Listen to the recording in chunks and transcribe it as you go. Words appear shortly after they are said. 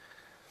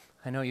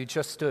I know you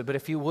just stood, but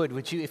if you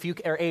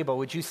are able,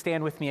 would you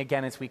stand with me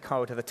again as we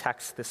go to the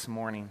text this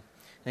morning?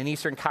 In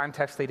Eastern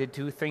context, they did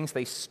two things.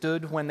 They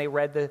stood when they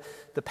read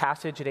the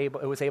passage. It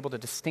was able to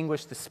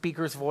distinguish the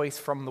speaker's voice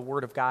from the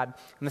word of God.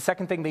 And the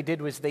second thing they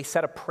did was they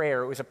said a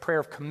prayer. It was a prayer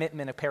of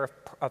commitment, a prayer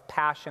of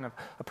passion,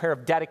 a prayer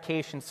of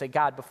dedication. Say,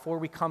 God, before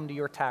we come to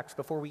your text,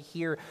 before we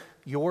hear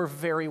your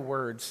very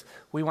words,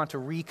 we want to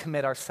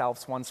recommit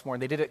ourselves once more.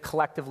 And they did it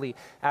collectively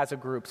as a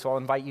group. So I'll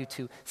invite you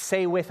to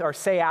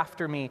say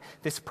after me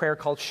this prayer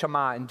called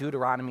Shema in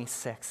Deuteronomy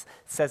 6.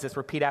 It says this,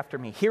 repeat after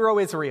me. Hear, O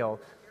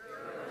Israel,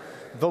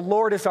 the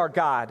Lord is our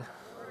God,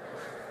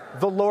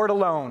 the Lord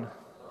alone.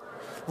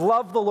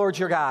 Love the Lord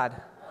your God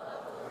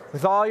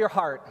with all your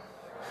heart,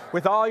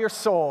 with all your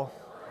soul,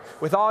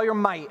 with all your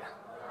might.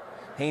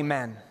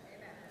 Amen.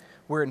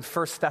 We're in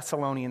 1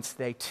 Thessalonians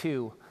today,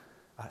 2,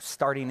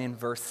 starting in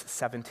verse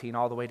 17,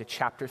 all the way to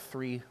chapter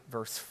 3,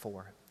 verse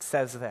 4. It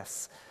says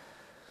this,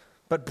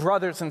 but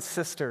brothers and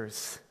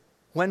sisters,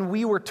 when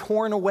we were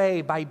torn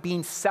away by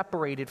being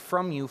separated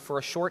from you for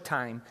a short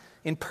time,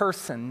 in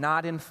person,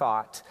 not in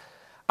thought,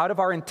 out of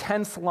our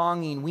intense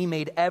longing, we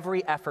made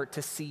every effort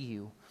to see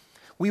you.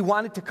 We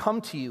wanted to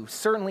come to you.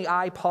 Certainly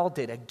I, Paul,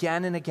 did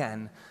again and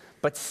again,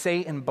 but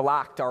Satan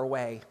blocked our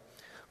way.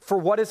 For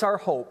what is our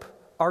hope,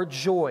 our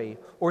joy,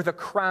 or the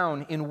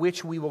crown in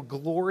which we will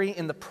glory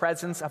in the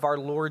presence of our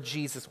Lord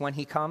Jesus when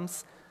he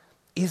comes?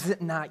 Is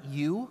it not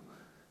you?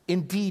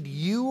 Indeed,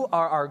 you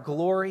are our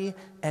glory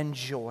and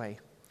joy.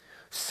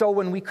 So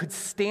when we could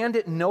stand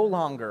it no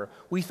longer,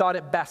 we thought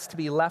it best to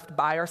be left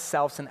by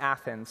ourselves in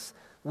Athens.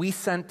 We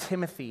sent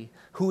Timothy,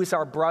 who is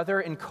our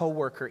brother and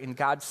co-worker in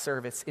God's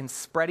service in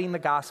spreading the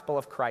gospel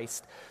of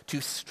Christ,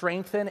 to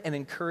strengthen and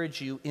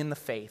encourage you in the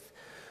faith,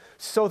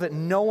 so that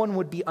no one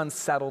would be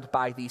unsettled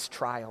by these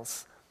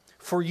trials.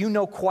 For you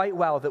know quite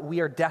well that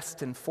we are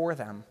destined for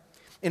them.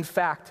 In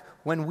fact,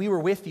 when we were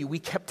with you, we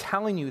kept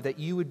telling you that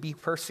you would be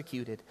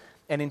persecuted,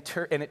 and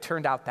it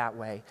turned out that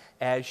way,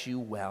 as you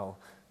well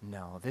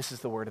know. This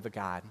is the word of the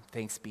God.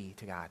 Thanks be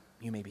to God.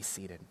 You may be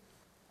seated.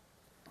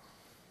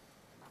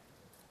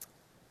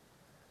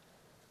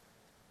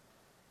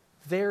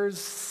 There's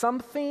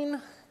something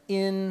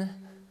in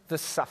the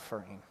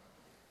suffering.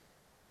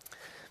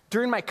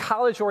 During my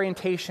college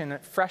orientation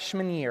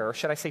freshman year, or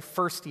should I say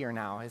first year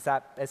now? Is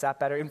that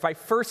better? In my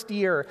first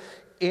year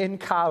in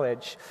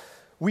college,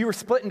 we were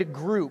split into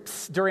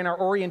groups during our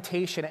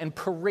orientation and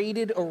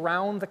paraded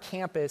around the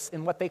campus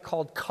in what they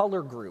called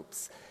color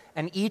groups.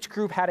 And each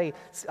group had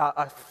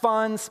a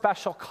fun,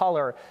 special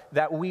color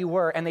that we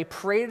were. And they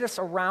paraded us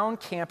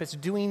around campus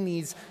doing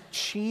these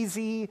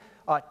cheesy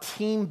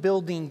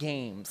team-building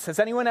games. Has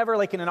anyone ever,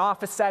 like in an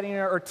office setting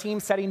or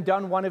team setting,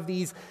 done one of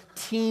these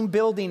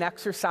team-building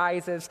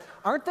exercises?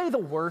 Aren't they the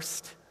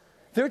worst?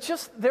 They're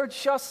just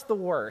the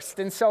worst.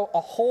 And so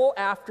a whole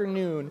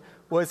afternoon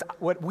was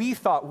what we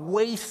thought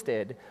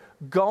wasted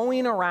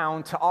going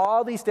around to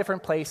all these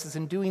different places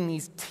and doing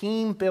these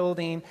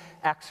team-building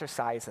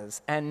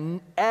exercises.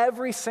 And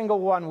every single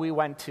one we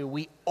went to,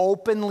 we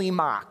openly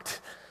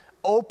mocked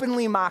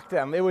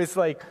them. It was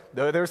like,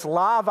 there's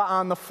lava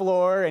on the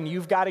floor, and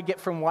you've got to get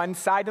from one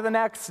side to the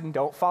next, and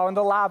don't fall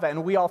into lava.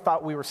 And we all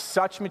thought we were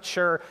such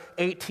mature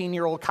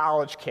 18-year-old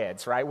college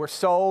kids, right? We're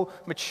so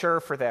mature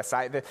for this.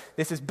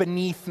 This is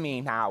beneath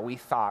me now, we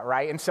thought,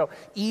 right? And so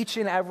each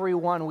and every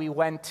one we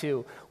went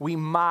to, we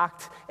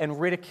mocked and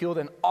ridiculed,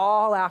 and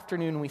all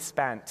afternoon we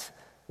spent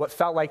what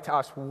felt like to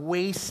us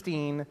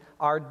wasting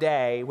our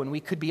day when we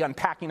could be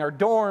unpacking our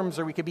dorms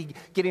or we could be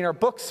getting our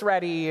books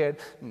ready,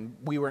 and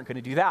we weren't going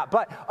to do that.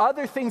 But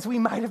other things we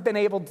might have been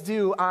able to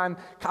do on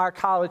our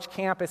college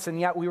campus, and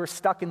yet we were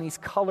stuck in these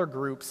color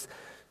groups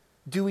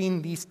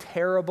doing these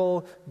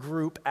terrible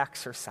group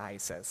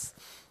exercises.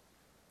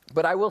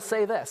 But I will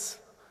say this,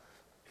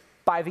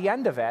 by the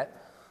end of it,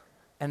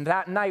 and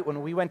that night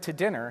when we went to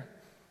dinner,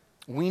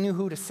 we knew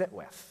who to sit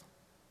with.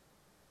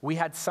 We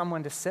had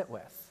someone to sit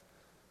with.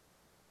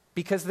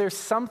 Because there's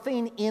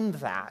something in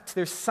that.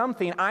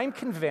 I'm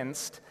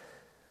convinced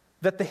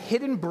that the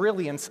hidden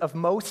brilliance of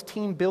most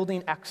team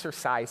building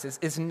exercises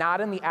is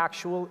not in the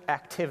actual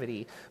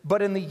activity,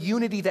 but in the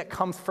unity that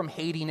comes from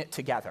hating it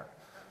together.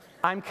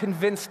 I'm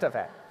convinced of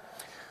it.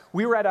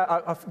 We were at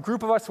a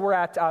group of us were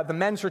at the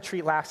men's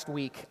retreat last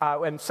week,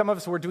 and some of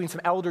us were doing some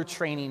elder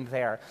training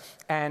there.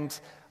 And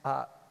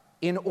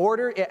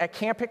at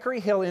Camp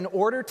Hickory Hill, in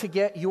order to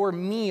get your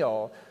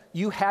meal,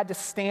 you had to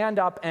stand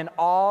up and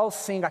all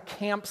sing a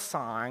camp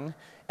song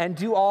and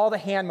do all the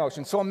hand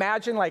motions. So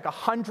imagine like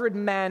 100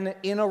 men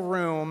in a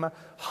room,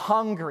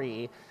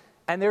 hungry,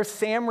 and there's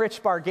Sam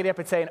Richbar getting up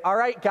and saying, all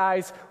right,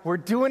 guys, we're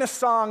doing a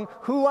song.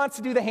 Who wants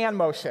to do the hand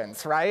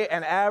motions, right?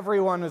 And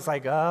everyone was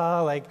like,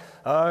 I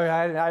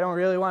don't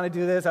really want to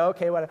do this.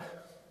 Okay, whatever.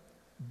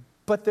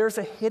 But there's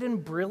a hidden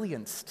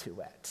brilliance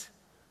to it.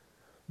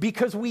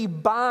 Because we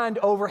bond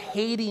over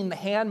hating the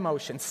hand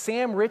motion.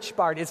 Sam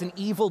Richbard is an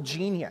evil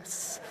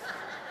genius.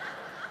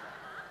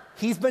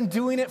 He's been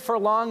doing it for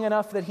long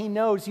enough that he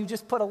knows you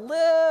just put a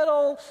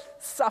little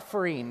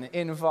suffering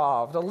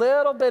involved, a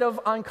little bit of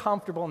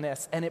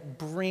uncomfortableness, and it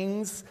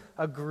brings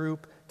a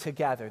group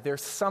together.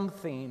 There's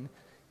something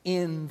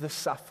in the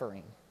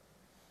suffering.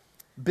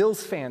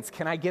 Bills fans,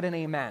 can I get an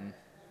amen?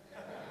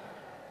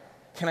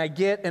 Can I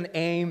get an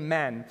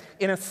amen?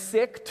 In a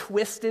sick,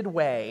 twisted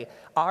way,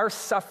 our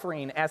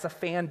suffering as a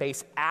fan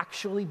base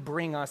actually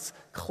bring us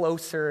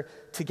closer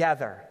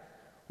together.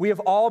 We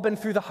have all been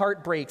through the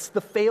heartbreaks, the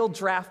failed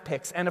draft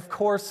picks, and of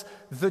course,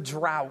 the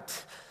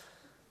drought.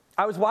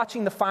 I was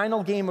watching the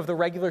final game of the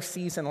regular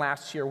season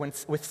last year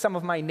with some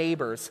of my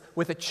neighbors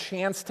with a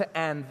chance to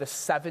end the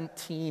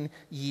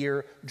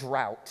 17-year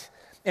drought.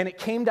 And it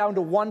came down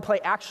to one play,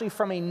 actually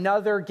from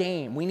another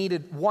game. We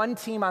needed one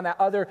team in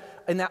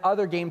that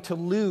other game to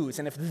lose.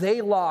 And if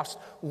they lost,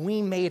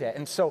 we made it.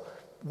 And so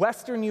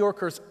Western New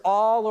Yorkers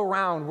all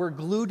around were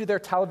glued to their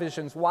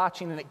televisions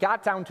watching, and it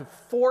got down to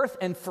fourth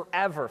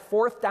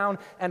down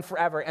and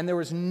forever. And there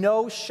was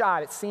no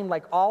shot. It seemed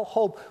like all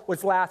hope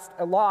was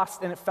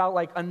lost, and it felt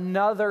like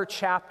another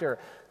chapter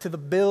to the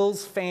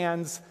Bills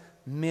fans'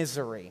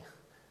 misery.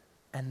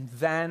 And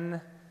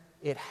then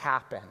it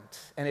happened.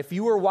 And if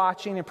you were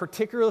watching, and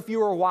particularly if you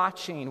were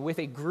watching with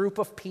a group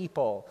of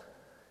people,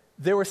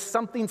 there was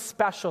something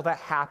special that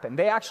happened.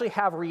 They actually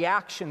have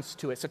reactions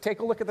to it. So take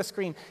a look at the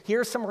screen.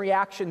 Here's some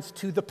reactions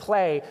to the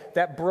play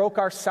that broke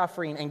our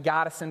suffering and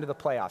got us into the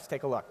playoffs.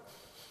 Take a look.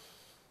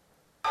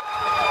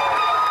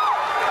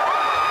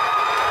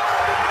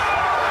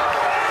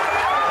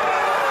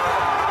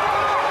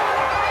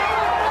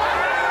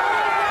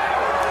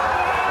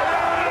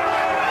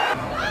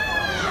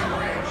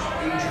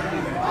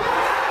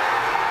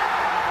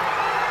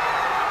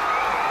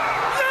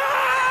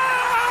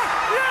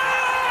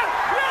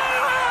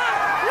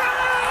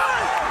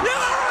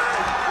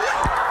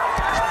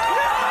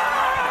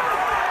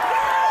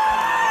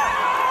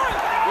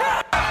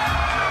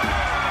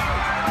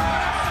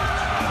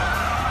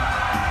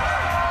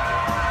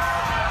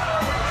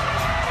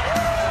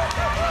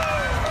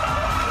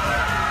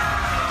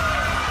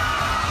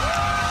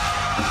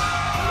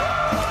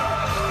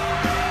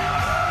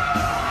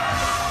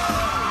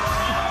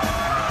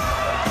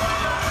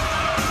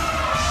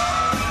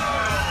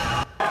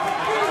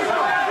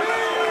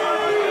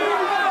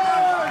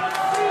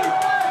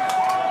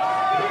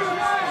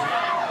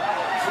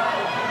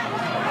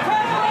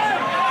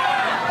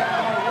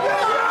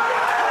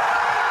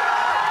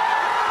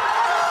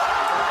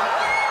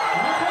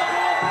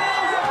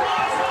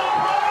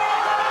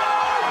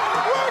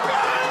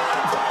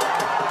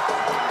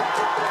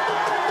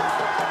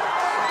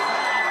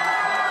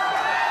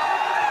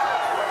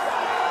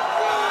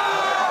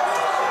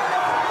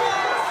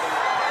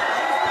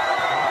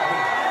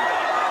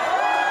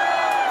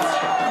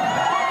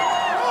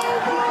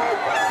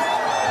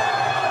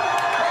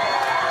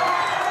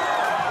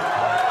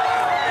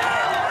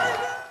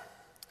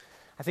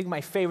 I think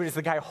my favorite is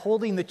the guy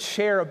holding the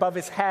chair above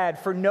his head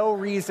for no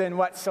reason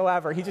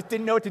whatsoever. He just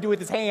didn't know what to do with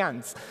his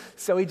hands.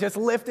 So he just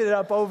lifted it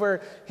up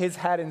over his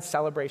head in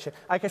celebration.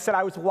 Like I said,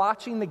 I was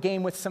watching the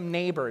game with some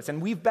neighbors,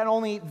 and we've been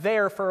only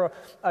there for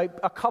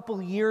a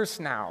couple years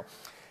now.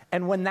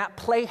 And when that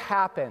play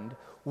happened,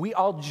 we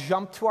all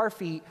jumped to our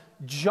feet,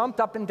 jumped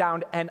up and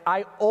down, and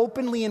I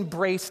openly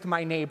embraced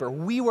my neighbor.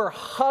 We were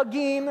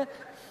hugging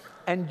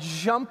and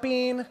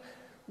jumping.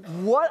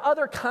 What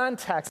other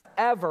context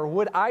ever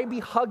would I be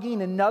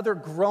hugging another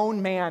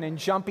grown man and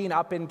jumping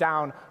up and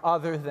down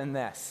other than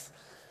this?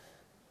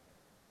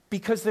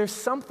 Because there's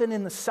something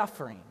in the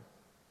suffering,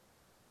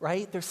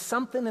 right? There's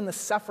something in the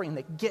suffering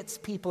that gets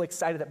people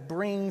excited, that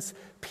brings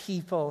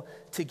people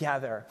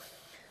together.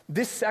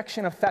 This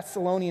section of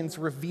Thessalonians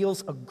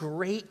reveals a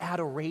great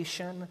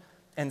adoration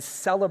and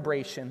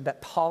celebration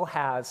that Paul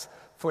has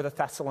for the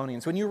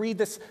Thessalonians. When you read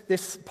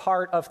this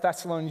part of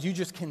Thessalonians, you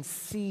just can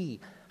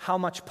see how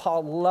much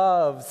Paul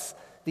loves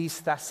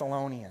these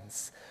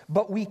Thessalonians.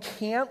 But we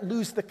can't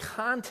lose the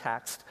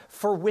context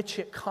for which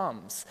it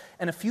comes.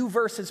 And a few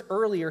verses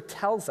earlier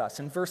tells us,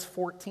 in verse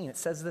 14, it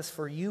says this: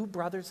 "For you,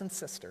 brothers and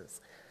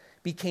sisters,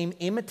 became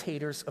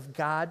imitators of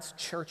God's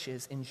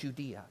churches in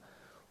Judea,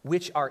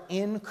 which are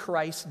in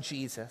Christ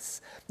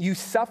Jesus. You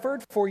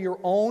suffered for your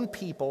own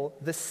people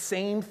the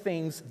same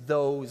things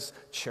those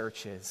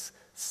churches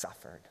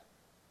suffered."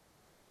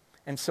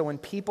 And so when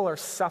people are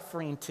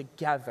suffering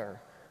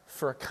together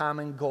for a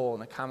common goal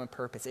and a common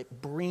purpose,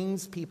 it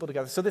brings people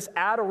together. So this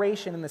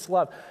adoration and this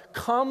love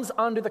comes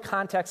under the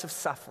context of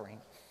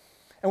suffering.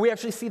 And we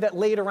actually see that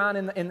later on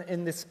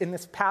in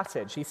this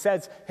passage. He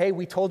says, hey,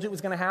 we told you it was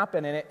going to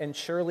happen, and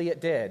surely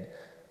it did.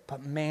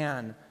 But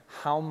man,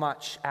 how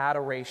much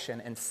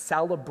adoration and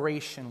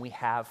celebration we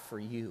have for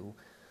you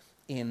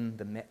in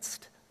the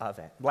midst of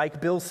it. Like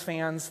Bills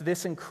fans,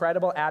 this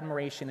incredible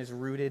admiration is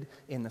rooted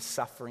in the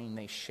suffering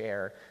they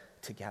share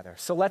together.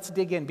 So let's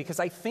dig in, because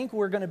I think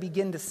we're going to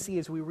begin to see,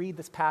 as we read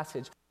this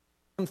passage,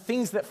 some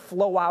things that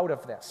flow out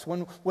of this.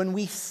 When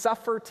we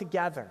suffer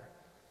together,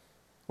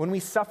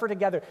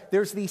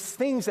 there's these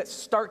things that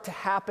start to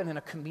happen in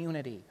a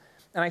community.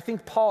 And I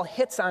think Paul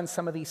hits on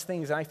some of these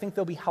things, and I think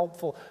they'll be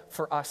helpful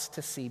for us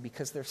to see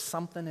because there's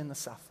something in the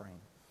suffering.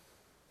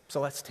 So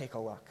let's take a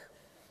look.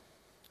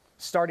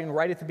 Starting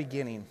right at the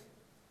beginning,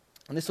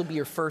 and this will be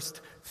your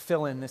first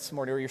fill-in this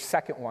morning, or your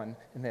second one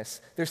in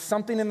this. There's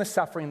something in the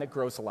suffering that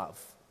grows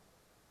love.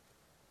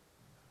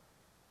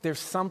 There's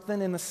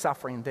something in the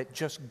suffering that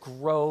just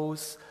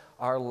grows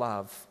our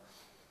love.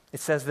 It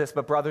says this,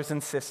 but brothers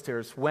and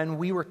sisters, when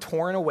we were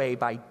torn away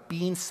by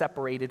being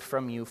separated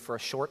from you for a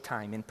short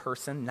time, in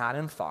person, not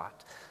in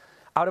thought,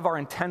 out of our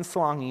intense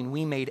longing,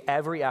 we made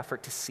every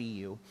effort to see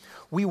you.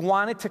 We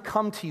wanted to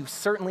come to you.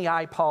 Certainly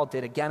I, Paul,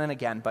 did again and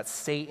again, but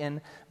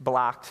Satan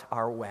blocked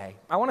our way.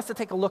 I want us to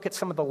take a look at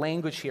some of the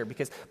language here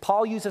because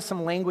Paul uses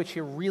some language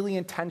here really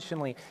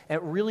intentionally, and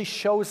it really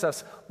shows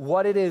us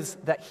what it is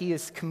that he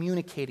is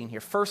communicating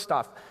here. First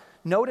off,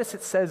 notice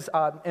it says,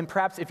 and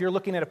perhaps if you're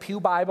looking at a Pew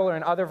Bible or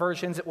in other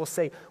versions, it will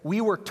say, we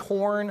were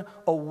torn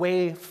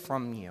away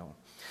from you.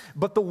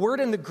 But the word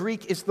in the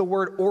Greek is the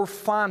word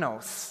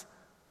orphanos,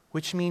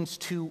 which means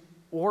to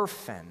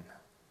orphan,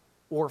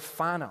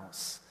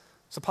 orphanos.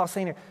 So Paul's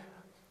saying here,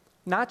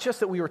 not just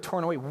that we were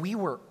torn away, we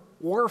were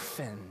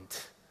orphaned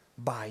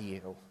by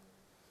you.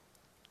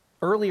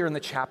 Earlier in the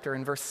chapter,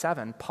 in verse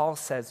 7, Paul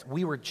says,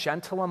 we were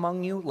gentle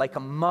among you like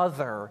a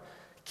mother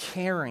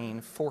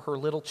caring for her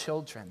little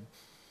children.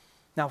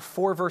 Now,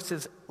 4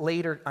 verses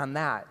later on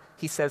that,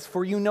 he says,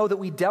 for you know that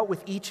we dealt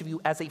with each of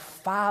you as a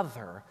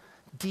father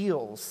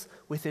deals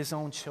with his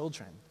own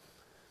children.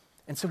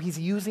 And so he's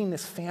using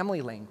this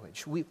family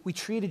language. We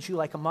treated you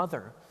like a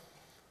mother.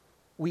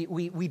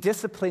 We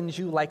disciplined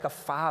you like a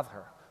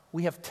father.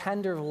 We have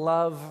tender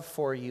love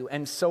for you.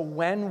 And so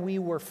when we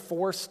were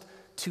forced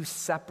to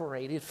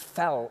separate, it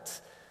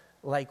felt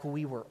like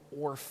we were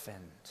orphaned.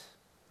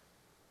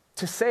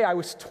 To say I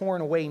was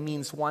torn away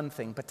means one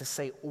thing, but to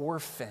say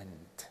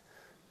orphaned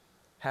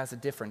has a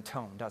different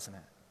tone, doesn't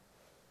it?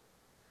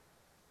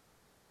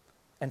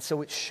 And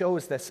so it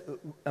shows this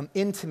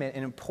intimate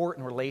and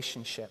important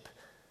relationship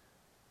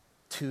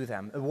to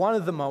them. One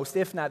of the most,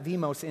 if not the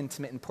most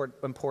intimate,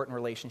 important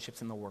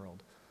relationships in the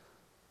world.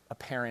 A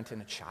parent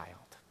and a child.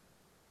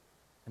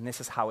 And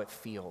this is how it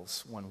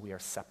feels when we are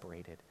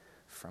separated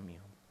from you.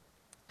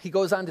 He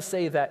goes on to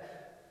say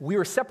that we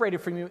were separated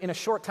from you in a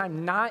short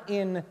time, not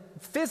in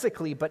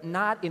physically, but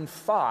not in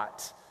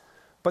thought.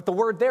 But the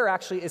word there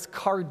actually is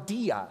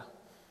cardia.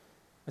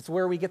 It's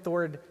where we get the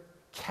word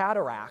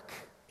cataract.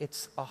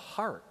 It's a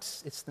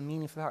heart. It's the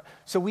meaning of the heart.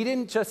 So we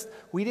didn't just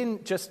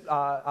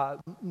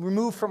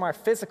remove from our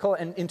physical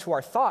and into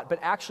our thought, but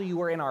actually you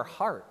were in our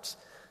heart.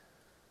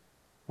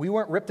 We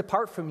weren't ripped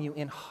apart from you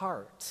in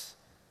heart.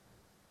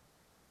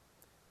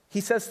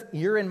 He says,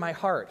 you're in my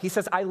heart. He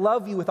says, I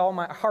love you with all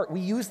my heart. We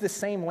use the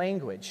same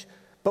language,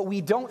 but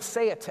we don't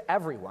say it to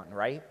everyone,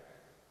 right?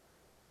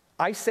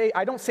 I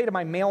don't say to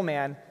my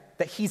mailman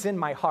that he's in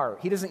my heart.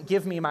 He doesn't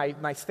give me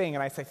my thing,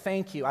 and I say,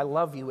 thank you, I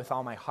love you with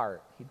all my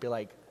heart. He'd be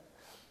like,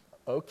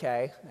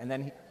 okay, and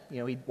then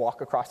he'd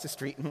walk across the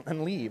street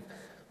and leave,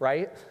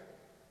 right?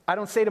 I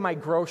don't say to my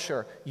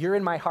grocer, you're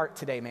in my heart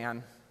today,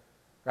 man,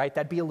 right?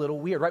 That'd be a little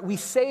weird, right? We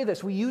say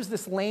this, we use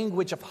this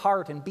language of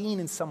heart and being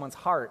in someone's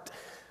heart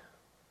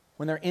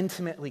when they're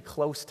intimately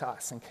close to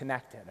us and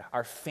connected,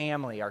 our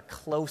family, our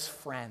close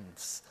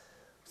friends.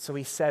 So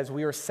he says,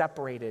 we are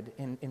separated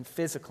in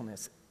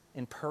physicalness,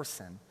 in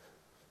person,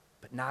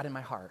 but not in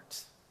my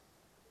heart,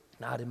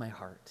 not in my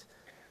heart.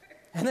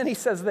 And then he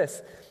says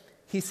this,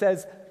 he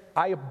says,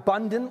 I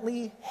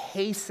abundantly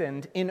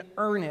hastened in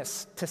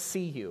earnest to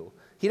see you.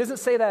 He doesn't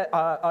say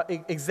that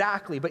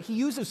exactly, but he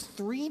uses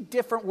 3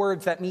 different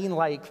words that mean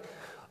like,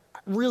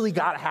 really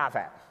gotta have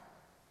it.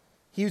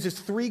 He uses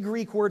 3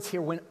 Greek words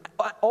here when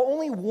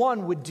only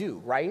one would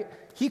do, right?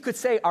 He could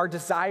say our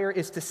desire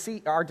to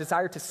see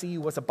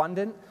you was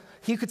abundant.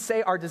 He could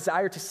say our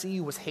desire to see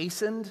you was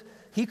hastened.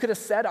 He could have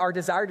said our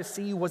desire to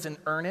see you was in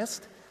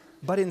earnest,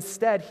 but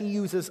instead he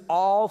uses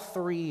all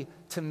 3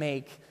 to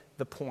make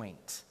the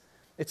point.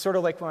 It's sort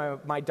of like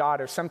my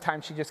daughter.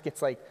 Sometimes she just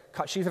gets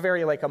she's a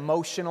very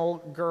emotional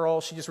girl.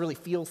 She just really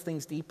feels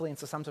things deeply. And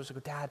so sometimes she'll go,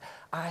 Dad,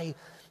 I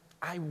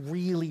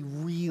really,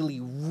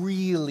 really,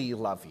 really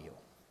love you.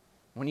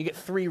 When you get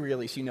 3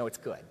 reallys, you know it's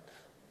good.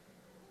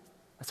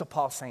 That's what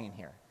Paul's saying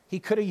here. He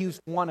could have used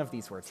one of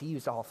these words. He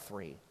used all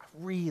 3. I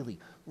really,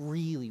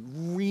 really,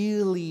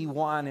 really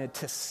wanted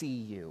to see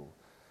you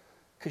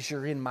because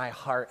you're in my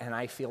heart and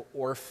I feel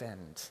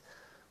orphaned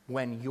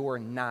when you're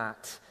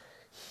not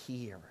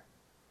here.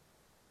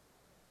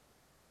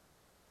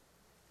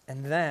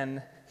 And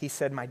then he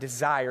said, my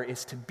desire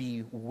is to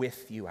be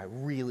with you. I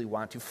really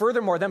want to.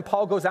 Furthermore, then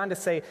Paul goes on to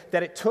say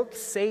that it took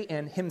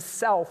Satan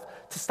himself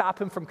to stop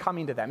him from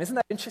coming to them. Isn't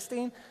that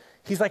interesting?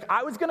 He's like,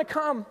 I was going to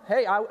come.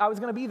 Hey, I was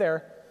going to be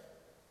there.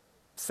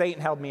 Satan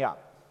held me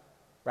up,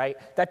 right?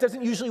 That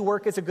doesn't usually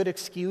work as a good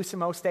excuse in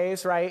most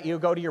days, right? You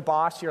go to your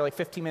boss, you're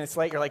 15 minutes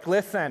late. You're like,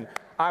 listen,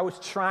 I was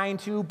trying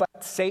to,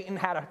 but Satan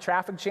had a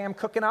traffic jam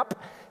cooking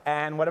up,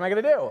 and what am I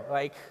going to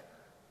do?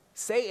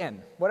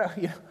 Satan, what?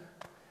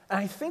 And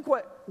I think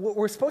what what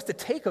we're supposed to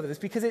take of this,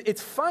 because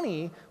it's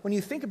funny when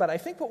you think about it. I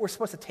think what we're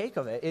supposed to take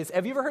of it is,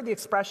 have you ever heard the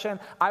expression,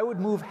 I would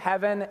move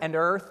heaven and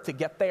earth to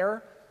get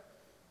there?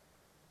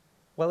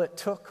 Well, it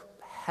took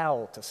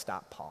hell to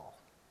stop Paul.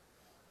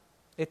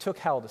 It took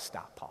hell to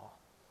stop Paul.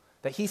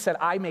 That he said,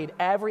 I made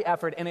every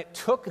effort, and it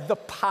took the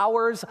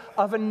powers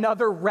of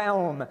another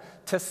realm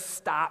to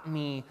stop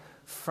me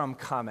from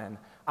coming.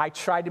 I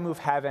tried to move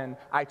heaven,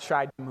 I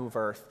tried to move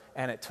earth,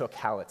 and it took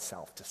hell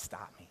itself to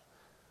stop me.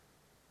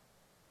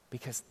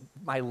 Because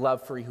my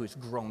love for you has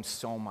grown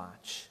so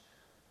much.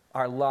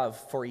 Our love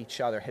for each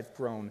other has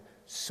grown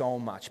so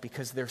much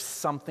because there's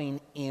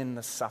something in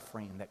the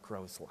suffering that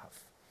grows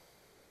love.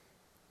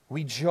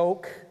 We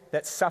joke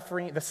that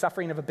the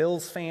suffering of a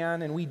Bills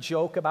fan, and we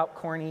joke about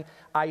corny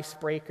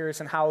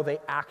icebreakers and how they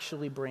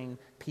actually bring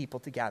people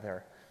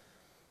together.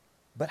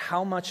 But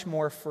how much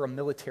more for a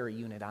military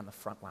unit on the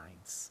front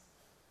lines?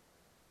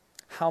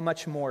 How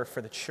much more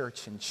for the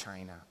church in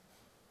China?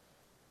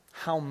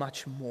 How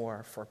much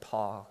more for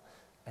Paul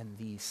and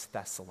these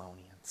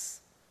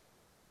Thessalonians?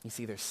 You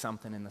see, there's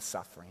something in the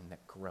suffering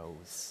that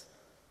grows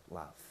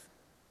love.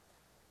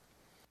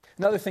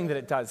 Another thing that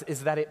it does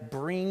is that it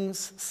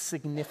brings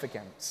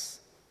significance.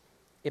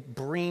 It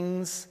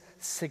brings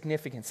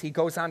significance. He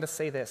goes on to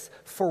say this,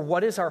 for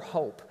what is our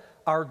hope,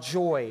 our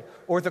joy,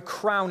 or the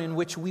crown in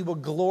which we will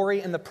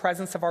glory in the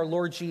presence of our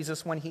Lord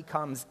Jesus when he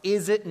comes?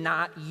 Is it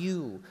not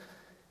you?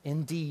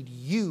 Indeed,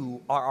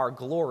 you are our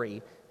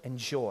glory and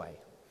joy.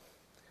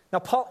 Now,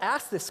 Paul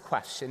asked this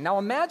question. Now,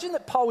 imagine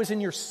that Paul was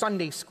in your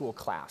Sunday school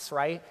class,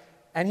 right?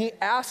 And he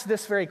asked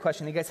this very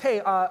question. He goes,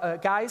 hey,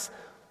 guys,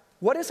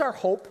 what is our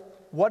hope?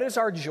 What is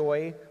our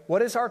joy?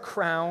 What is our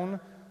crown?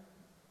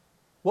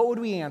 What would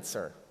we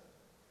answer?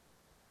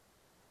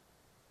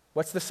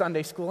 What's the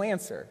Sunday school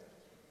answer?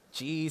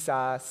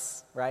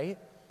 Jesus, right?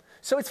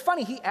 So it's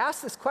funny, he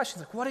asked this question,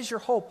 like, what is your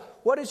hope?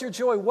 What is your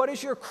joy? What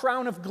is your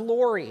crown of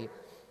glory?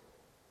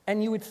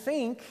 And you would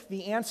think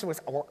the answer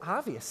was, well,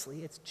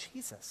 obviously it's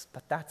Jesus,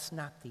 but that's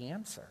not the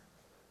answer.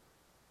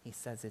 He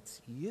says it's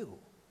you,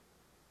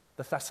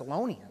 the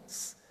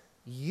Thessalonians.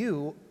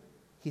 You,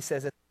 he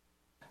says,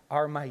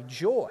 are my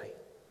joy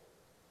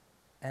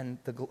and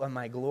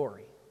my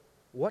glory.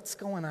 What's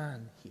going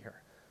on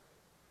here?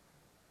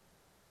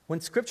 When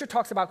Scripture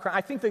talks about crown,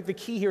 I think that the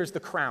key here is the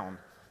crown,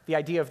 the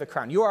idea of the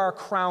crown. You are a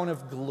crown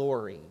of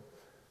glory.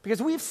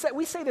 Because we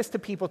say this to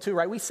people too,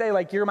 right? We say,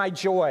 like, you're my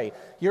joy,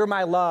 you're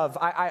my love.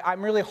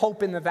 I'm really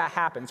hoping that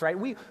happens, right?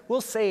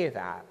 We'll say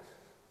that.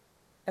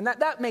 And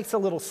that makes a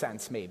little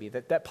sense, maybe,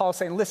 that Paul's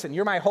saying, listen,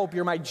 you're my hope,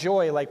 you're my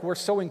joy, like, we're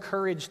so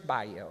encouraged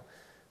by you.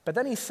 But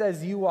then he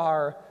says, you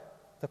are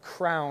the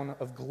crown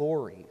of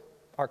glory,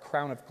 our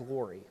crown of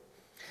glory.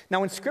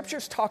 Now, when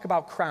Scriptures talk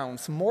about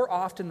crowns, more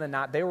often than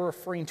not, they were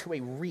referring to a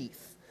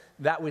wreath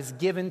that was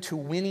given to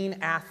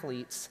winning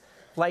athletes,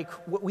 like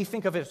what we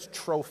think of as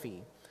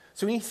trophy.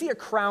 So when you see a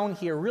crown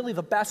here, really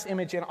the best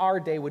image in our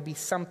day would be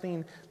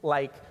something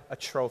like a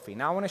trophy.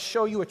 Now I want to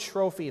show you a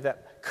trophy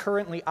that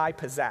currently I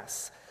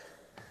possess.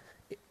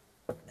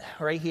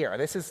 Right here.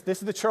 This is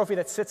the trophy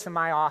that sits in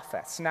my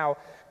office. Now,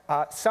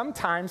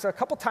 sometimes, a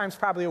couple times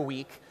probably a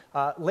week,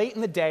 late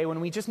in the day when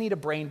we just need a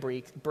brain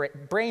break,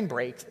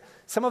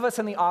 some of us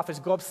in the office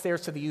go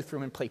upstairs to the youth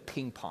room and play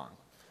ping pong.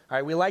 All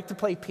right, we like to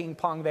play ping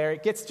pong there.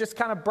 It just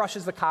kind of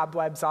brushes the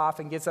cobwebs off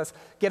and get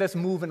us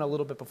moving a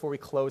little bit before we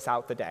close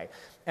out the day.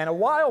 And a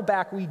while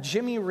back, we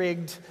Jimmy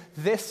rigged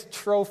this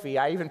trophy.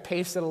 I even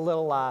pasted a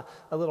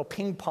little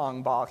ping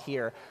pong ball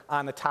here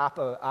on the top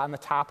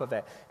of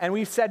it. And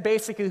we've said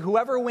basically,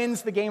 whoever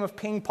wins the game of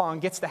ping pong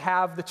gets to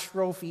have the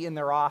trophy in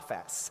their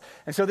office.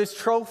 And so this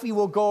trophy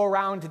will go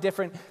around to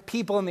different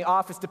people in the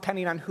office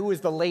depending on who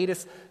is the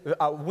latest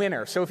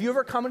winner. So if you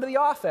ever come into the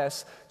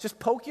office, just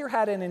poke your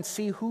head in and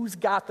see who's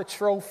got the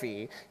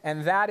trophy,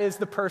 and that is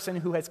the person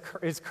who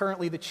is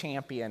currently the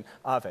champion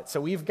of it.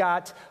 So we've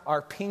got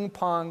our ping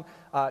pong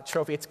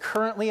trophy. It's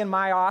currently in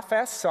my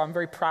office, so I'm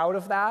very proud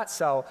of that.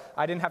 So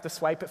I didn't have to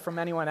swipe it from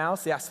anyone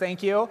else. Yes,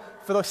 thank you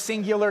for the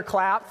singular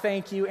clap.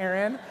 Thank you,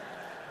 Aaron.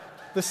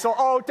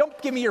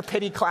 Don't give me your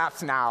pity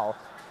claps now.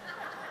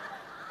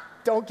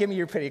 Don't give me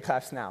your pity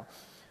claps now.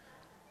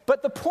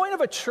 But the point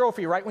of a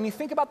trophy, right? When you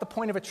think about the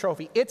point of a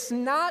trophy,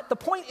 the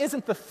point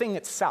isn't the thing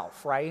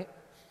itself, right?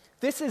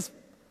 This is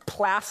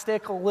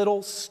plastic, a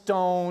little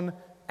stone,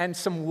 and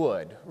some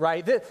wood,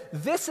 right?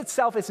 This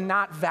itself is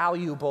not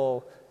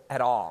valuable at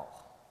all.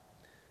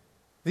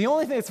 The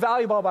only thing that's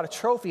valuable about a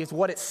trophy is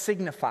what it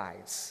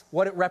signifies,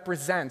 what it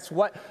represents,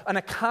 what an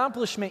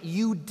accomplishment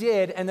you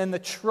did, and then the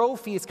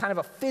trophy is kind of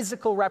a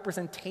physical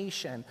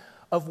representation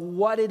of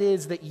what it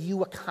is that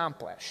you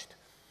accomplished.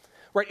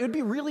 Right? It would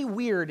be really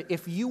weird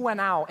if you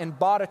went out and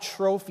bought a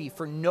trophy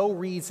for no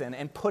reason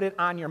and put it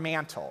on your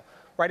mantle.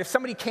 Right? If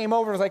somebody came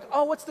over and was like,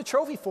 oh, what's the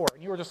trophy for?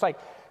 And you were just like,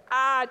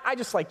 I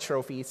just like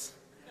trophies.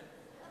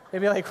 They'd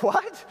be like,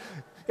 what?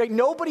 Like,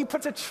 nobody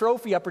puts a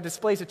trophy up or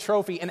displays a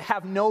trophy and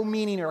have no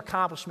meaning or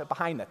accomplishment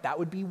behind that. That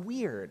would be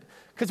weird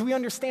because we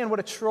understand what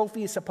a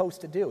trophy is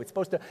supposed to do. It's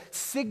supposed to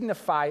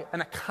signify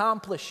an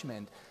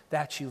accomplishment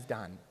that you've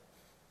done.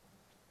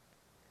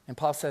 And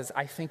Paul says,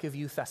 I think of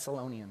you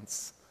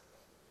Thessalonians.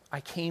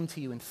 I came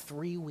to you in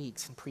 3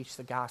 weeks and preached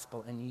the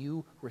gospel, and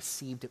you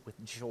received it with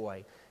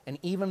joy. And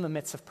even in the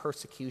midst of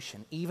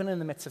persecution, even in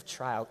the midst of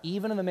trial,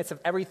 even in the midst of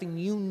everything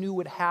you knew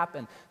would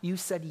happen, you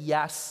said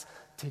yes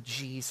to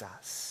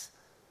Jesus.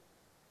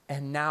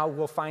 And now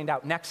we'll find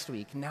out next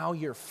week, now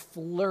you're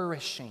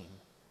flourishing.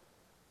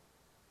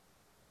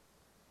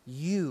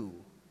 You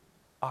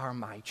are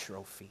my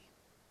trophy.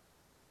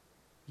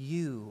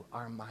 You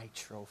are my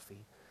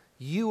trophy.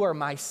 You are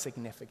my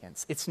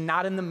significance. It's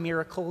not in the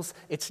miracles.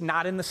 It's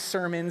not in the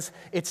sermons.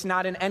 It's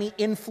not in any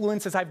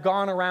influence as I've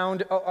gone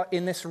around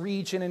in this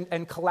region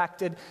and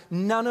collected.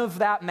 None of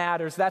that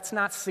matters. That's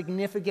not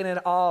significant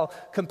at all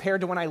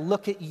compared to when I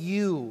look at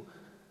you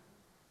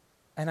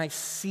and I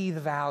see the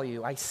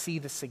value. I see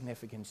the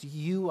significance.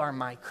 You are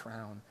my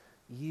crown.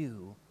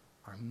 You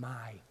are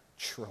my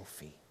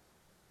trophy.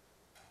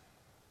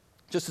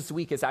 Just this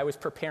week, as I was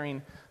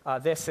preparing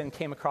this and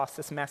came across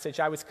this message,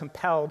 I was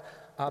compelled.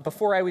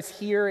 Before I was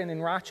here and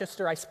in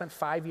Rochester, I spent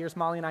 5 years.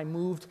 Molly and I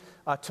moved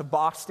to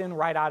Boston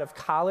right out of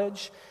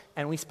college,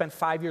 and we spent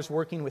 5 years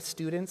working with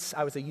students.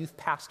 I was a youth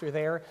pastor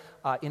there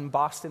in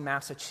Boston,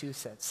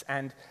 Massachusetts,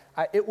 and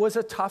it was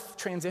a tough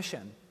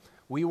transition.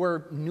 We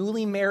were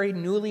newly married,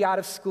 newly out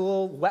of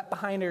school, wet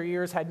behind our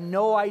ears, had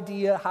no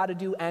idea how to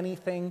do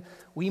anything.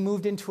 We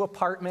moved into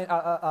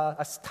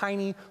a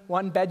tiny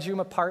one-bedroom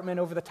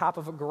apartment over the top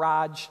of a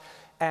garage,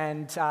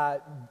 and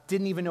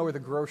didn't even know where the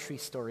grocery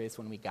store is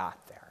when we got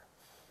there.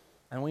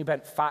 And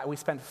we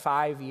spent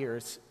 5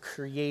 years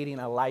creating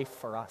a life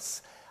for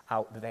us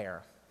out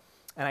there.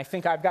 And I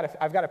think I've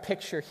got a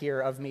picture here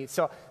of me.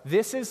 So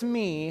this is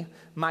me,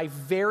 my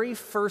very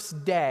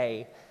first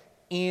day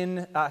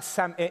in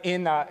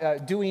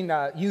doing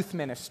youth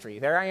ministry.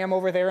 There I am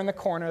over there in the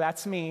corner.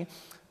 That's me.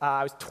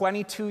 I was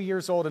 22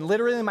 years old, and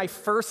literally my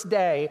first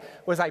day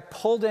was I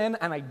pulled in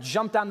and I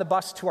jumped on the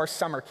bus to our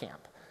summer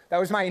camp. That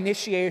was my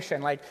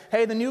initiation. Like,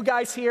 hey, the new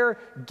guy's here,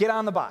 get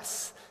on the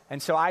bus.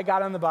 And so I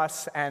got on the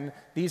bus, and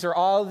these are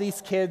all these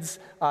kids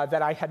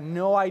that I had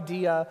no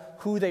idea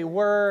who they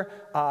were.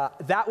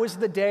 That was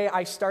the day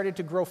I started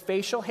to grow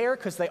facial hair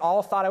because they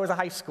all thought I was a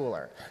high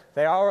schooler.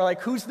 They all were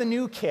like, who's the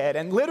new kid?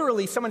 And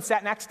literally someone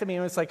sat next to me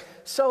and was like,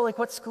 so like,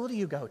 what school do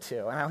you go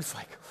to? And I was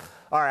like,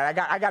 all right,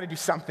 I got to do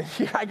something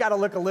here. I got to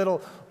look a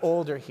little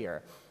older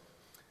here.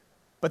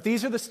 But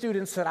these are the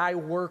students that I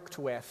worked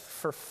with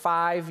for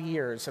 5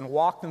 years and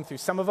walked them through.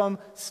 Some of them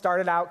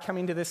started out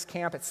coming to this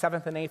camp at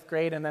 7th and 8th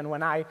grade, and then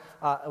when I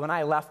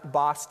left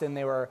Boston,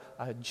 they were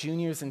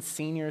juniors and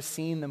seniors,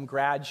 seeing them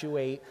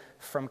graduate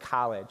from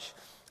college.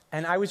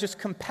 And I was just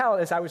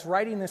compelled, as I was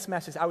writing this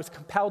message, I was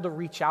compelled to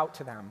reach out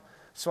to them.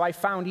 So I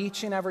found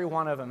each and every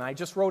one of them, and I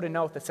just wrote a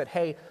note that said,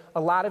 hey,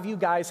 a lot of you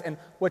guys, and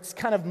what's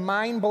kind of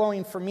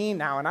mind-blowing for me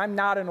now, and I'm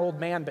not an old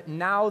man, but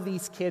now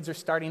these kids are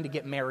starting to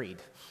get married.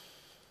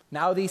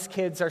 Now these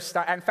kids are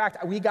in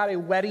fact, we got a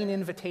wedding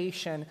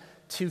invitation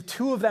to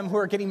 2 of them who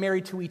are getting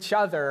married to each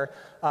other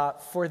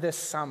for this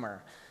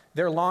summer.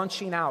 They're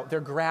launching out,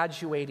 they're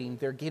graduating,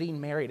 they're getting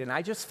married. And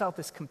I just felt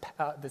this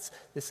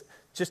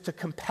just a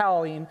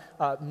compelling,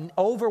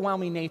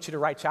 overwhelming nature to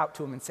reach out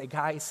to them and say,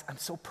 guys, I'm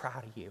so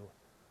proud of you.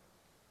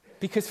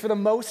 Because for the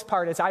most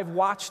part, as I've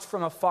watched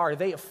from afar,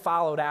 they have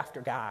followed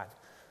after God.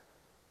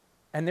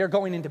 And they're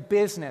going into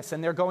business,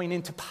 and they're going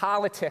into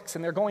politics,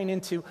 and they're going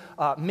into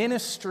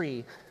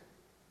ministry,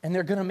 and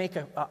they're going to make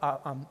an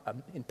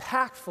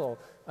impactful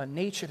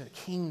nature to the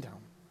kingdom.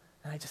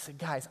 And I just said,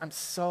 guys, I'm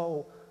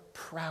so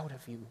proud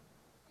of you.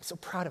 I'm so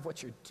proud of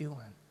what you're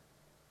doing.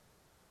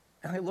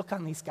 And I look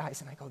on these guys,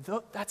 and I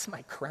go, that's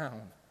my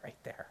crown right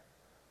there.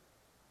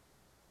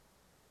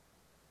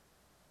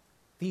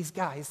 These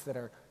guys that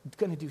are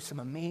going to do some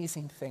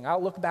amazing thing.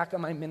 I'll look back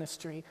on my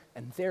ministry,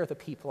 and they're the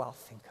people I'll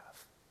think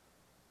of.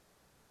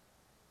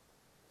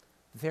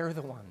 They're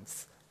the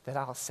ones that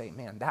I'll say,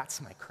 man,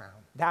 that's my crown.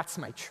 That's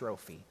my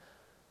trophy.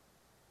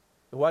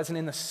 It wasn't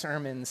in the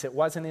sermons. It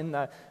wasn't in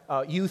the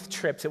youth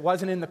trips. It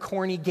wasn't in the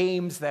corny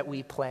games that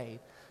we played.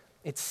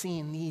 It's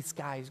seeing these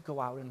guys go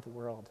out into the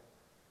world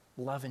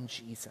loving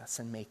Jesus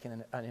and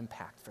making an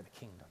impact for the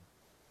kingdom.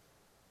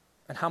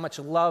 And how much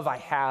love I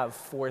have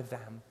for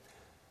them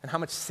and how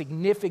much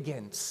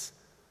significance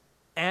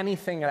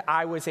anything that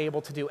I was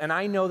able to do. And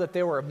I know that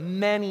there were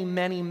many,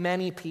 many,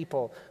 many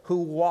people who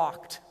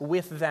walked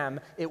with them.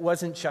 It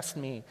wasn't just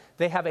me.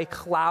 They have a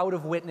cloud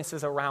of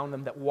witnesses around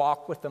them that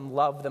walked with them,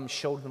 loved them,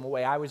 showed them the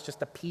way. I was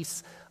just a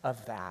piece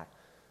of that.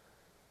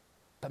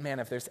 But man,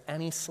 if there's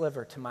any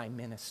sliver to my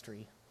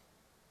ministry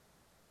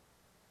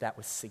that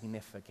was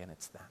significant,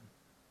 it's them.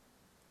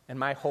 And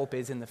my hope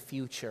is in the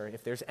future,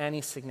 if there's any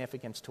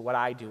significance to what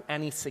I do,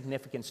 any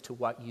significance to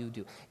what you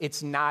do,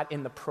 it's not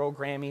in the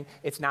programming,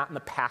 it's not in the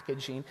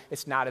packaging,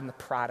 it's not in the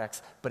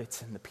products, but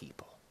it's in the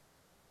people.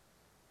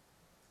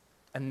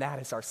 And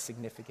that is our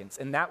significance.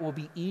 And that will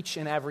be each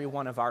and every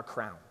one of our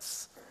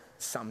crowns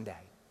someday.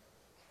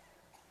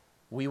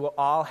 We will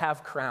all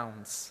have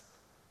crowns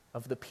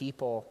of the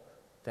people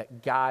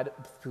that God,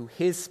 through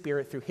his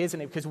Spirit, through his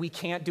name, because we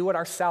can't do it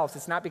ourselves.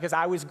 It's not because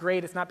I was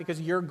great. It's not because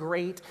you're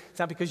great. It's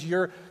not because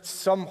you're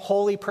some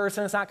holy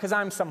person. It's not because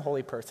I'm some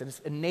holy person. It's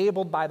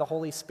enabled by the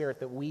Holy Spirit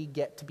that we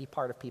get to be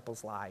part of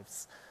people's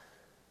lives,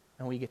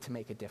 and we get to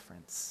make a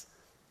difference.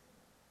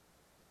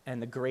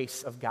 And the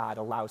grace of God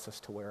allows us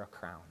to wear a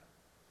crown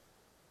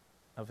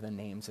of the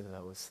names of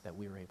those that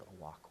we were able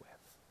to walk with.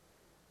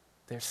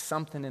 There's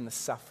something in the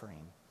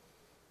suffering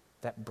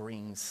that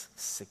brings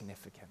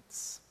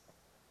significance.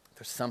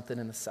 There's something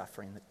in the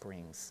suffering that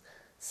brings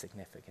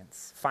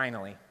significance.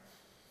 Finally,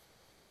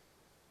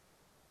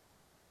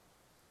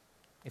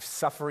 if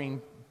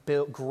suffering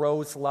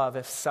grows love,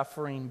 if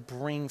suffering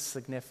brings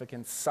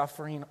significance,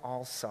 suffering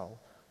also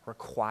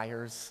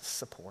requires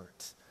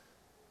support.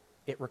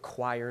 It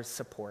requires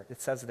support.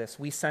 It says this: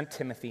 we sent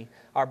Timothy,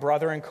 our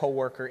brother and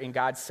co-worker in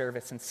God's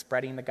service in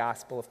spreading the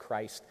gospel of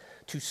Christ,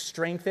 to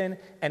strengthen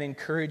and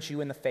encourage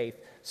you in the faith,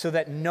 so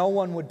that no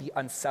one would be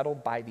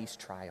unsettled by these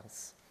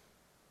trials.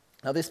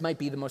 Now, this might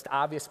be the most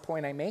obvious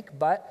point I make,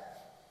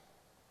 but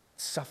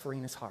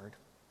suffering is hard.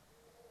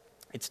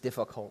 It's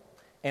difficult,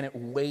 and it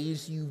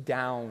weighs you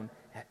down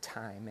at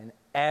time, and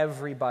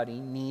everybody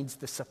needs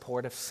the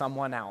support of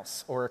someone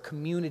else or a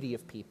community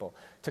of people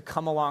to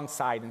come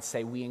alongside and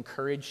say, we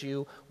encourage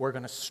you, we're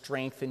going to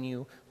strengthen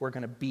you, we're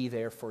going to be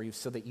there for you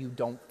so that you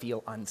don't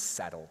feel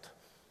unsettled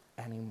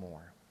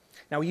anymore.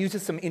 Now, he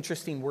uses some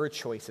interesting word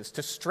choices.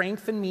 To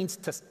strengthen means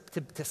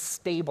to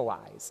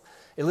stabilize.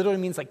 It literally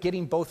means like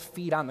getting both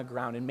feet on the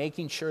ground and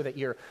making sure that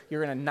you're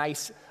in a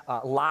nice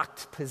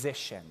locked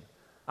position.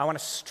 I want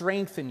to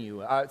strengthen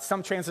you.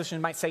 Some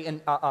translations might say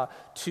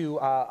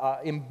to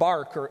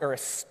embark or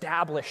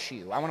establish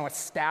you. I want to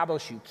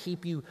establish you,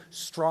 keep you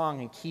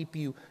strong and keep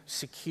you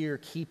secure,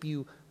 keep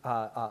you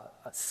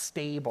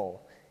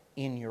stable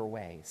in your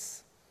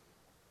ways.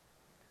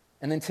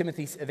 And then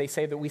Timothy, they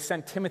say that we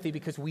sent Timothy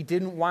because we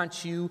didn't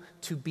want you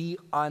to be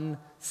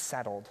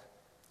unsettled.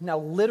 Now,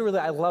 literally,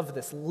 I love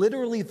this.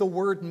 Literally, the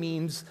word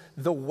means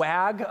the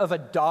wag of a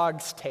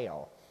dog's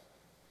tail.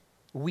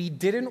 We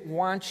didn't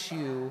want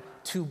you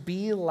to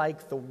be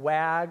like the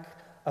wag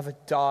of a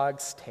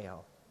dog's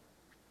tail.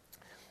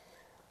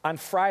 On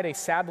Friday,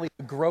 sadly,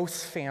 the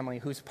Gross family,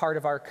 who's part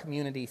of our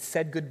community,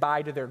 said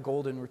goodbye to their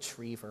golden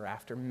retriever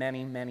after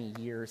many, many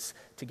years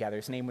together.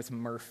 His name was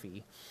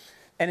Murphy.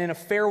 And in a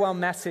farewell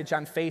message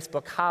on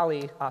Facebook,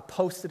 Holly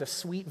posted a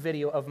sweet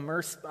video of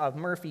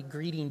Murphy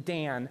greeting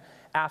Dan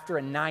after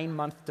a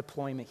 9-month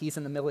deployment. He's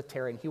in the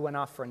military, and he went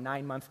off for a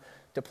 9-month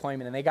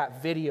deployment. And they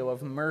got video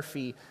of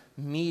Murphy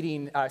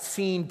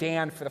seeing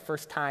Dan for the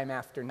first time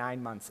after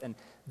 9 months. And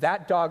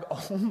that dog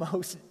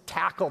almost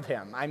tackled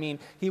him. I mean,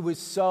 he was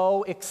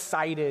so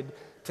excited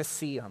to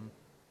see him.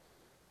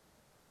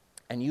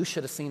 And you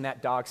should have seen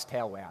that dog's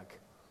tail wag.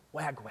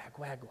 Wag, wag,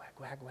 wag, wag,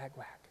 wag, wag,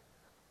 wag.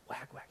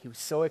 Wag, wag. He was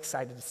so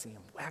excited to see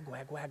him. Wag,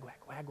 wag, wag, wag,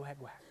 wag, wag,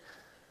 wag.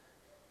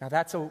 Now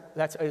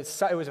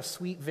it was a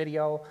sweet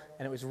video,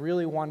 and it was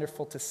really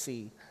wonderful to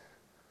see.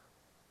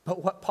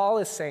 But what Paul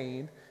is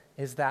saying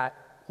is that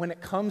when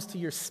it comes to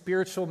your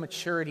spiritual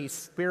maturity,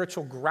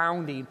 spiritual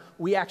grounding,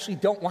 we actually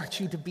don't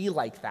want you to be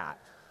like that.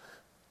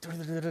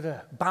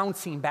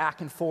 Bouncing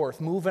back and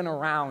forth, moving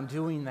around,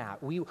 doing that.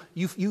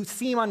 You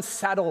seem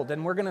unsettled,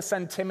 and we're going to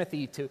send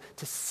Timothy to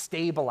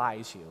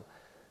stabilize you,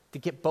 to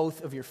get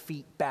both of your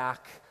feet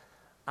back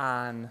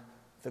on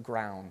the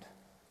ground.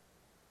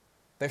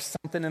 There's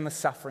something in the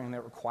suffering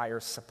that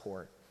requires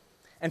support.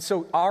 And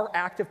so our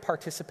active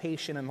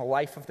participation in the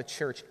life of the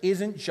church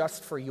isn't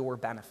just for your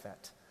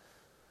benefit.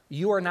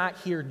 You are not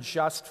here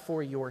just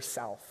for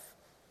yourself.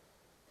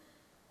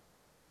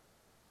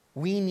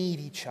 We need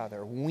each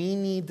other. We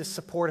need the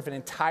support of an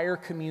entire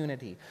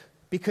community,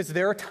 because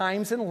there are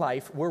times in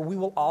life where we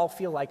will all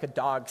feel like a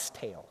dog's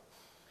tail.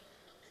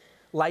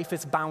 Life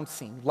is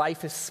bouncing.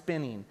 Life is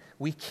spinning.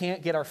 We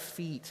can't get our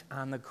feet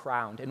on the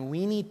ground. And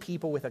we need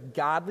people with a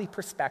godly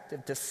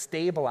perspective to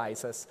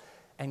stabilize us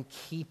and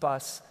keep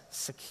us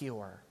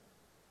secure.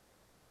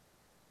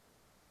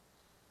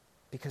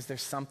 Because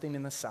there's something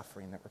in the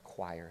suffering that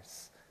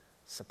requires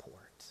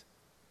support.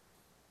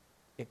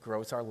 It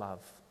grows our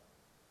love.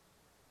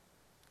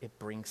 It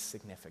brings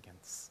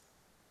significance.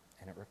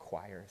 And it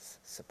requires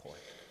support.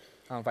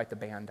 I'll invite the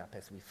band up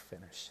as we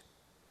finish.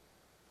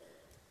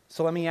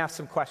 So let me ask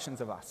some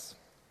questions of us.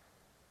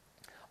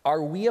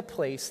 Are we a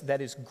place that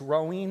is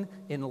growing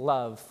in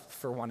love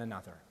for one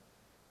another?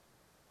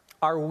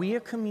 Are we a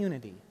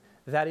community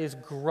that is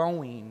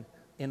growing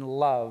in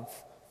love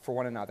for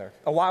one another?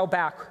 A while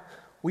back,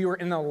 we were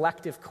in an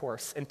elective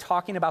course and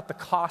talking about the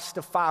cost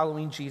of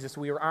following Jesus.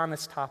 We were on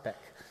this topic.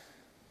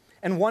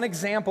 And one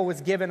example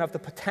was given of the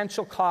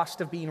potential cost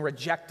of being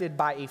rejected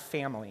by a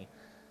family.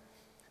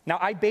 Now,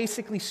 I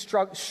basically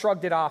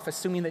shrugged it off,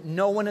 assuming that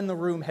no one in the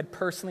room had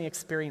personally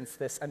experienced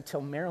this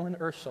until Marilyn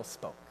Urschel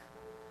spoke.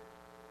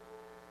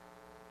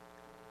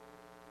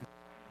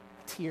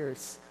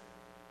 Tears,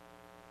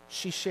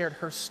 she shared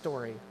her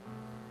story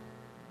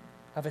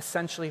of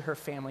essentially her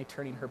family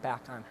turning her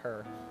back on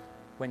her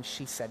when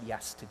she said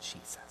yes to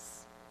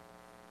Jesus.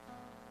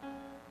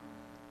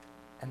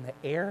 And the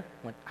air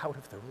went out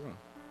of the room.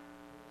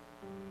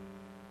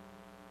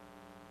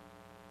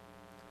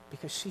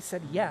 Because she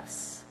said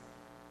yes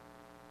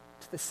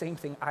to the same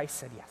thing I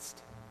said yes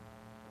to.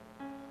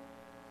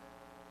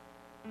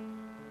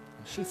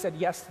 And she said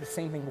yes to the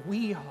same thing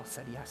we all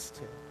said yes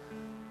to.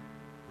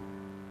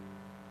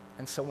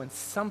 And so when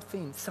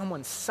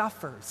someone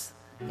suffers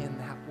in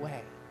that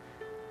way,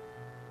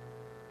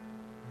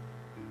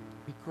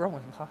 we grow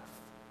in love.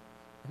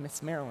 And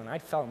Miss Marilyn, I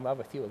fell in love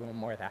with you a little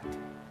more that day.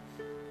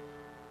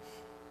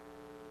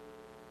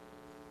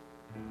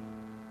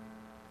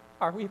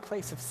 Are we a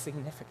place of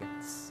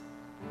significance?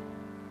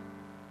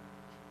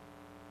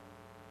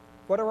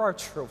 What are our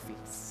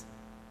trophies?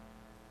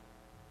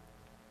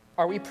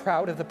 Are we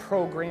proud of the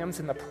programs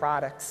and the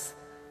products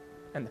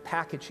and the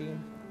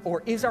packaging?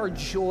 Or is our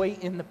joy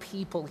in the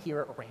people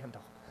here at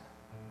Randall?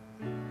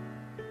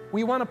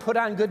 We want to put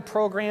on good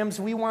programs.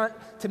 We want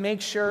to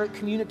make sure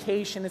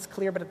communication is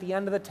clear. But at the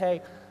end of the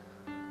day,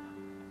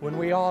 when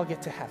we all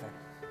get to heaven,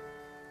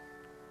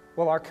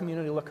 will our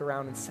community look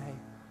around and say,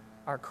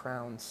 our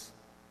crowns,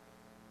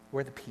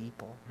 we're the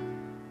people.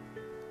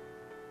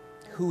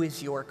 Who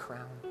is your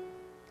crown?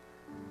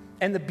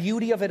 And the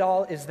beauty of it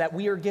all is that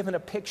we are given a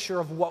picture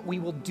of what we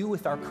will do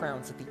with our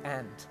crowns at the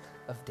end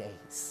of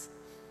days.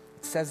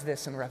 It says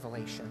this in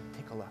Revelation.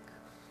 Take a look.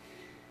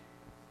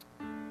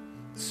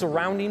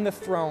 Surrounding the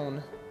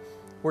throne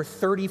were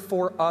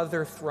 34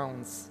 other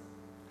thrones,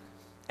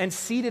 and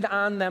seated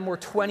on them were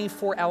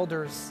 24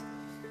 elders.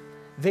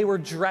 They were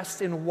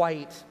dressed in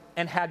white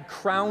and had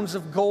crowns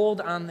of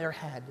gold on their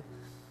head.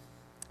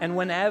 And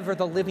whenever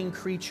the living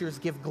creatures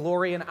give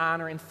glory and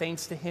honor and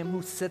thanks to him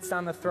who sits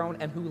on the throne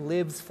and who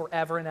lives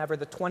forever and ever,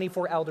 the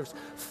 24 elders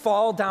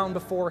fall down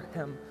before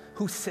him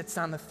who sits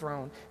on the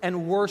throne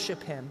and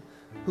worship him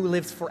who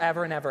lives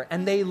forever and ever.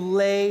 And they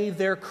lay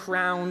their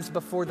crowns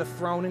before the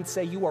throne and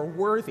say, you are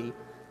worthy,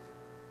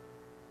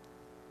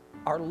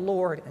 our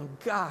Lord and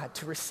God,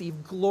 to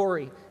receive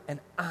glory and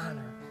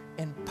honor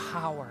and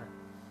power.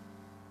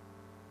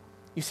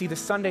 You see, the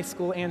Sunday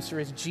school answer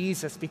is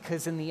Jesus,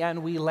 because in the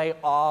end, we lay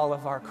all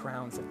of our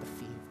crowns at the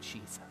feet of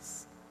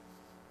Jesus.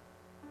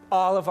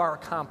 All of our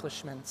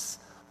accomplishments,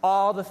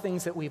 all the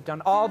things that we've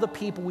done, all the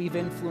people we've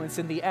influenced,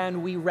 in the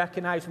end, we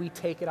recognize, we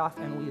take it off,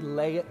 and we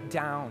lay it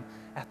down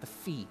at the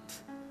feet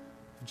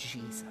of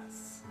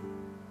Jesus.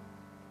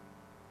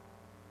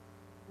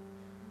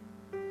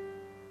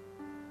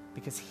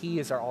 Because he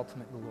is our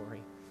ultimate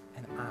glory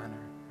and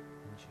honor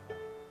and joy.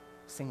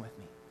 Sing with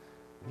me.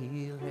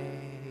 We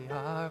lay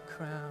our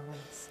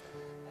crowns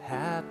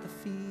at the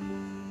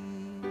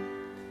feet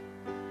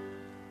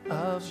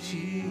of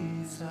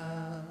Jesus.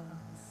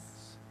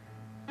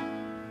 The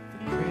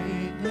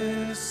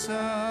greatness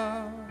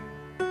of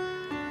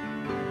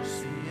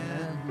mercy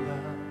and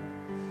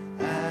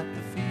love at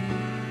the feet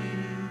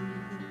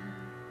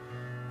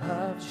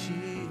of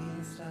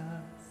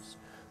Jesus.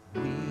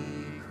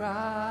 We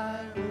cry.